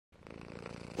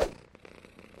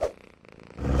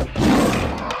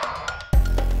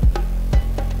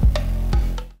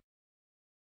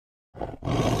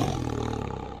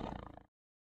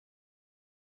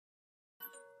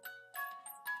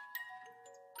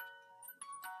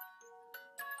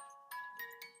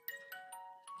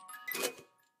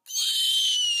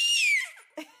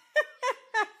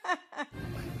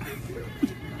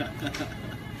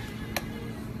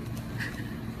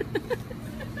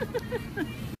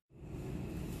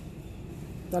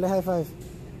Dale high five.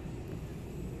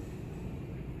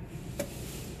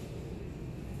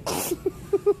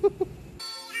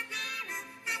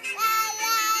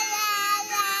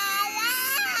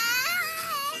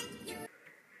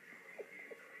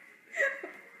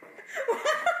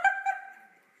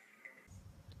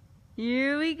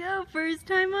 Here we go, first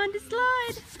time on the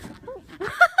slide.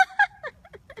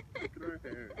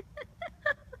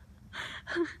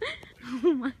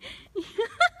 Oh my.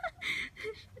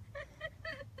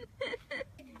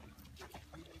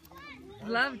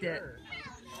 Loved it.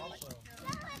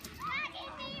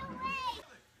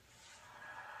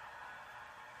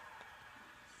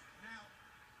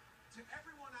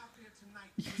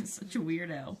 You're such a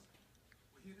weirdo.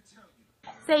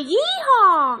 Say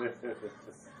yeehaw!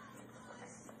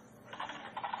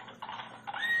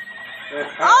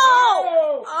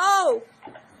 Oh! Oh!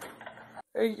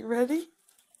 Are you ready?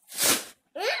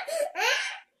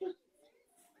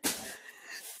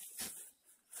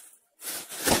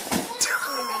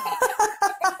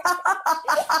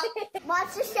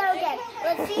 Watch the show again.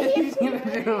 Let's see if you can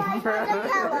pillows. Have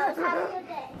a good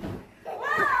day.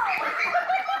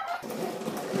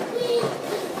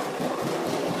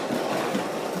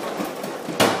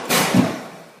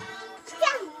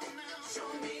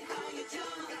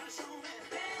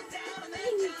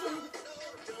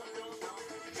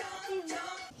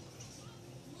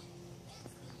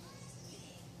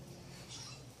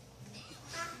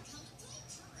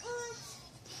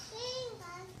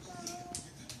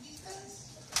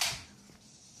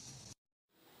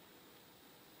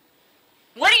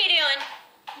 What are you doing?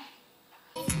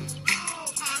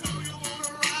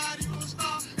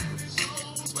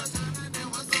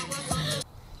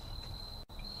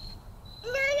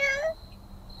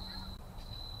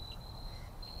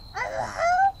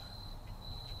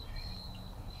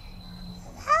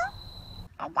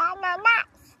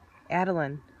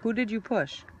 Adeline, who did you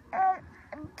push? 2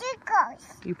 girls.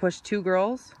 You pushed 2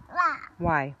 girls? Yeah.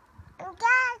 Why?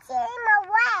 Guys, I'm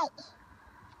away.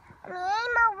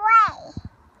 I'm away.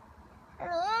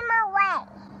 I'm away.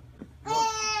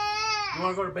 You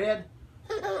want to go to bed?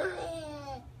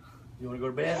 You want to go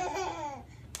to bed?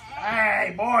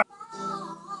 Hey, boy!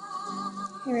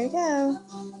 Here we go.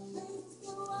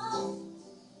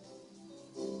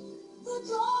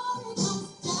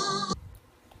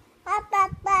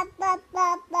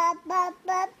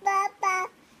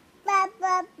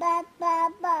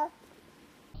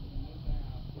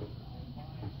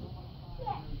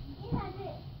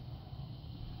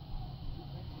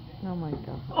 Oh my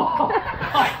God.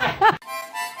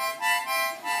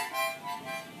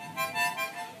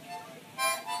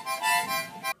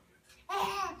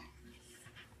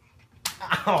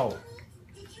 Ow!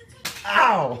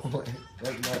 Ow!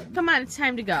 Come on, it's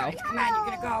time to go. Come on, you're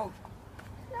gonna go.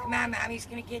 Come on, Mommy's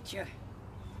gonna get you.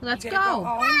 Let's You go. gonna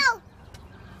home?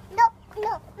 No.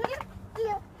 No.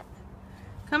 No.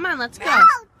 Come on, let's go. No.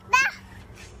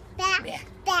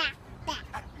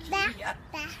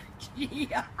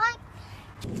 Yeah.